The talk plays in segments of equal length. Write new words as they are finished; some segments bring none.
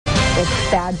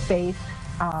It's bad faith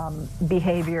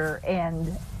behavior, and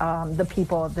the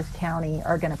people of this county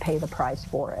are going to pay the price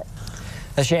for it.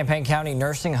 The Champaign County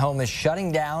nursing home is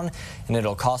shutting down, and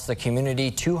it'll cost the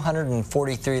community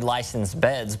 243 licensed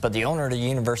beds. But the owner of the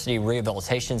University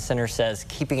Rehabilitation Center says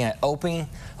keeping it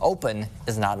open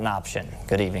is not an option.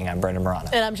 Good evening, I'm Brendan Morano.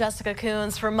 And I'm Jessica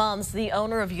Coons. For months, the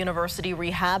owner of University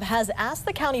Rehab has asked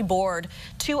the county board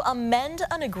to amend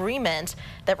an agreement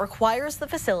that requires the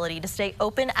facility to stay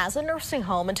open as a nursing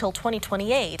home until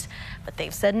 2028, but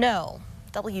they've said no.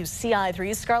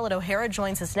 WCI3's Scarlett O'Hara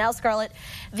joins us now. Scarlett,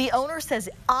 the owner says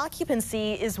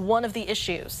occupancy is one of the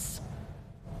issues.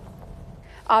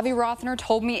 Avi Rothner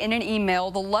told me in an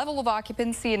email the level of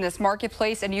occupancy in this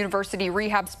marketplace and University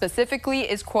Rehab specifically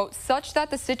is, quote, such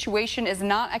that the situation is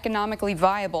not economically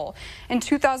viable. In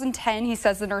 2010, he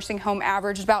says the nursing home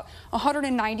averaged about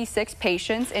 196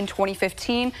 patients. In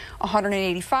 2015,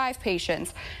 185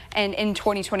 patients. And in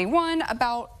 2021,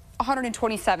 about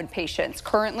 127 patients.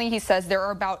 Currently, he says there are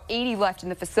about 80 left in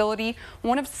the facility.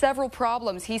 One of several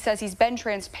problems he says he's been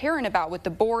transparent about with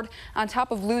the board, on top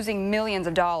of losing millions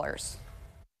of dollars.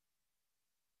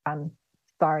 I'm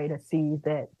sorry to see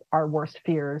that our worst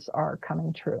fears are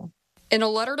coming true. In a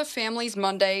letter to families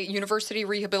Monday, University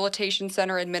Rehabilitation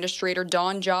Center Administrator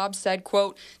Dawn Jobs said,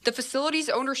 quote, the facility's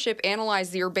ownership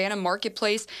analyzed the Urbana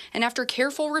marketplace and after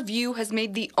careful review has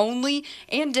made the only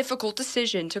and difficult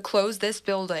decision to close this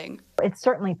building. It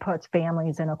certainly puts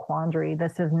families in a quandary.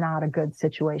 This is not a good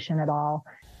situation at all.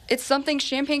 It's something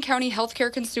Champaign County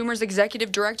Healthcare Consumers Executive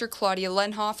Director Claudia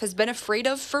Lenhoff has been afraid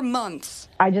of for months.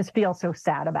 I just feel so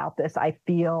sad about this. I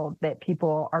feel that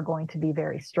people are going to be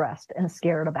very stressed and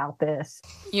scared about this.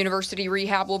 University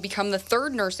Rehab will become the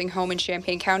third nursing home in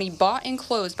Champaign County bought and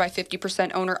closed by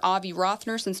 50% owner Avi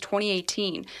Rothner since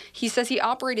 2018. He says he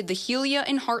operated the Helia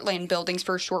and Heartland buildings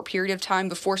for a short period of time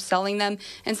before selling them,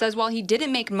 and says while he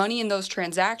didn't make money in those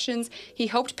transactions, he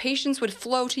hoped patients would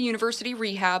flow to University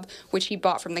Rehab, which he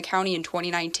bought from the county in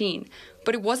 2019.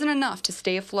 But it wasn't enough to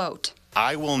stay afloat.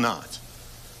 I will not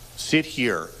sit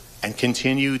here and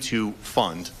continue to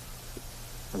fund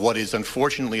what is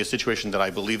unfortunately a situation that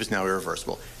I believe is now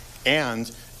irreversible,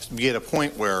 and be at a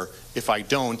point where if I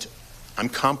don't, I'm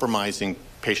compromising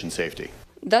patient safety.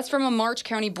 That's from a March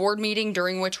County board meeting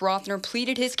during which Rothner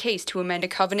pleaded his case to amend a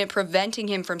covenant preventing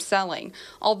him from selling.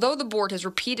 Although the board has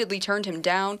repeatedly turned him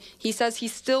down, he says he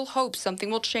still hopes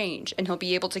something will change and he'll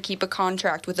be able to keep a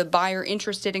contract with a buyer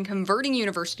interested in converting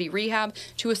University Rehab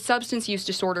to a substance use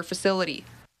disorder facility.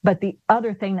 But the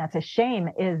other thing that's a shame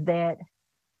is that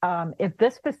if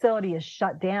this facility is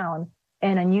shut down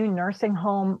and a new nursing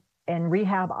home and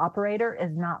rehab operator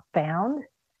is not found,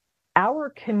 our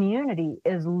community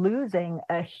is losing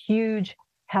a huge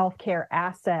healthcare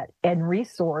asset and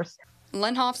resource.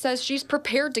 Lenhoff says she's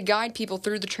prepared to guide people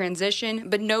through the transition,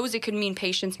 but knows it could mean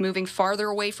patients moving farther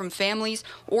away from families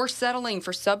or settling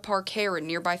for subpar care in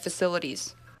nearby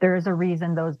facilities. There is a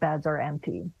reason those beds are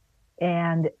empty,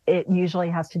 and it usually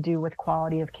has to do with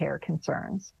quality of care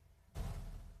concerns.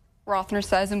 Rothner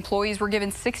says employees were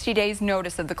given 60 days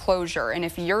notice of the closure, and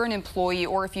if you're an employee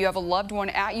or if you have a loved one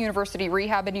at University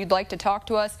Rehab and you'd like to talk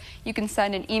to us, you can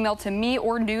send an email to me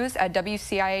or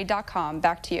news@wcia.com.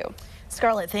 Back to you.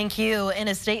 Scarlett, thank you. In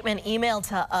a statement emailed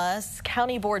to us,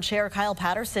 County Board Chair Kyle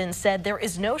Patterson said there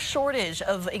is no shortage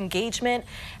of engagement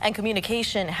and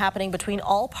communication happening between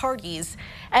all parties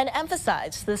and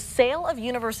emphasized the sale of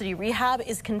University Rehab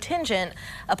is contingent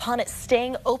upon it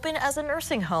staying open as a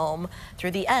nursing home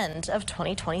through the end of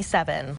 2027.